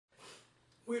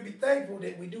we'll be thankful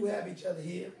that we do have each other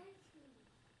here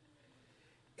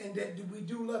and that we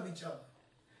do love each other.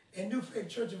 And New Faith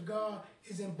Church of God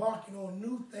is embarking on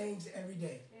new things every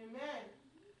day. Amen.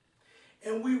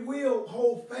 And we will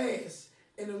hold fast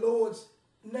in the Lord's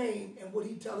name and what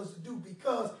he tells us to do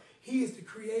because he is the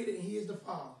creator and he is the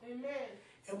Father. Amen.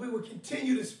 And we will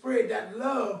continue to spread that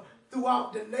love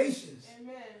throughout the nations.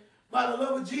 Amen. By the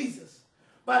love of Jesus.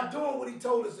 By doing what he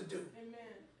told us to do. Amen.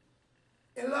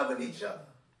 And loving each other.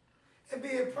 And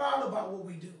being proud about what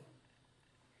we do.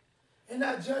 And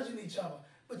not judging each other,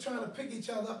 but trying to pick each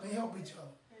other up and help each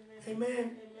other. Amen. Amen.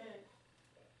 Amen.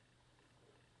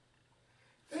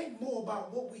 Think more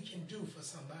about what we can do for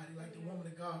somebody, like the woman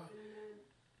of God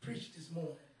preached this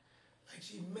morning. Like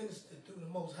she ministered through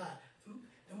the Most High.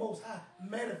 The Most High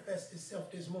manifested itself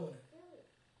this morning.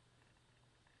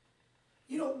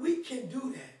 You know, we can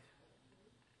do that.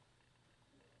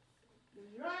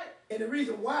 That's right. And the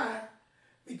reason why,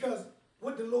 because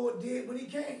what the Lord did when he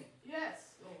came.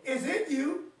 Yes. It's in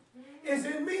you. It's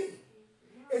in me.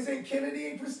 It's in Kennedy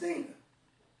and Christina.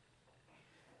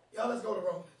 Y'all, let's go to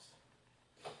Romans.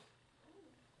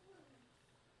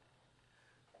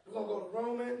 We're going to go to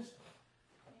Romans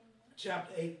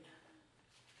chapter 8.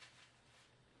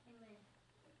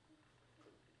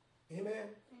 Amen. Amen.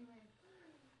 Excuse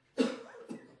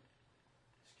me.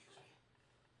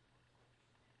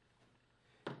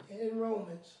 And in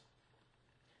Romans,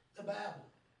 the Bible,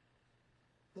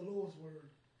 the Lord's Word.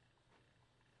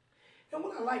 And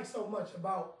what I like so much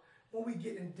about when we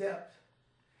get in depth,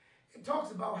 it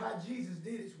talks about how Jesus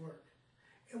did his work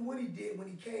and what he did when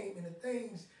he came and the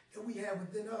things that we have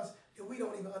within us that we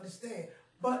don't even understand.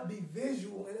 But be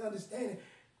visual and understanding.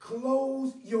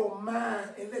 Close your mind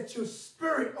and let your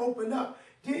spirit open up.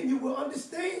 Then you will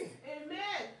understand.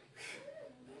 Amen.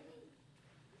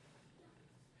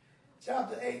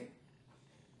 Chapter 8.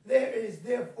 There is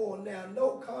therefore now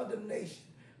no condemnation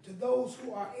to those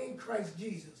who are in Christ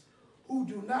Jesus, who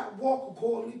do not walk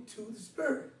according to the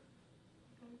Spirit.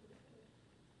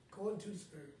 According to the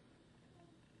Spirit.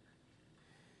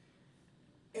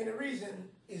 And the reason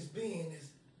is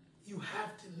you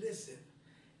have to listen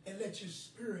and let your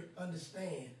spirit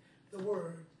understand the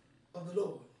word of the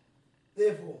Lord.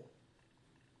 Therefore,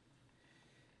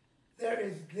 there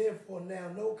is therefore now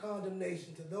no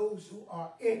condemnation to those who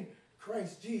are in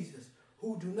Christ Jesus,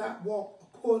 who do not walk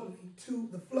according to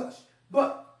the flesh,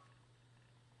 but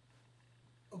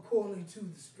according to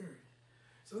the Spirit.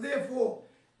 So therefore,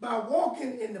 by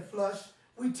walking in the flesh,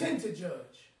 we tend to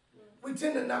judge. We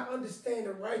tend to not understand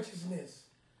the righteousness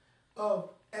of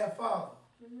our Father.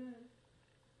 Amen.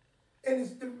 And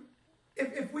it's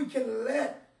if we can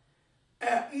let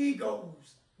our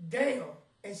egos down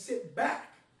and sit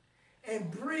back and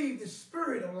breathe the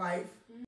spirit of life,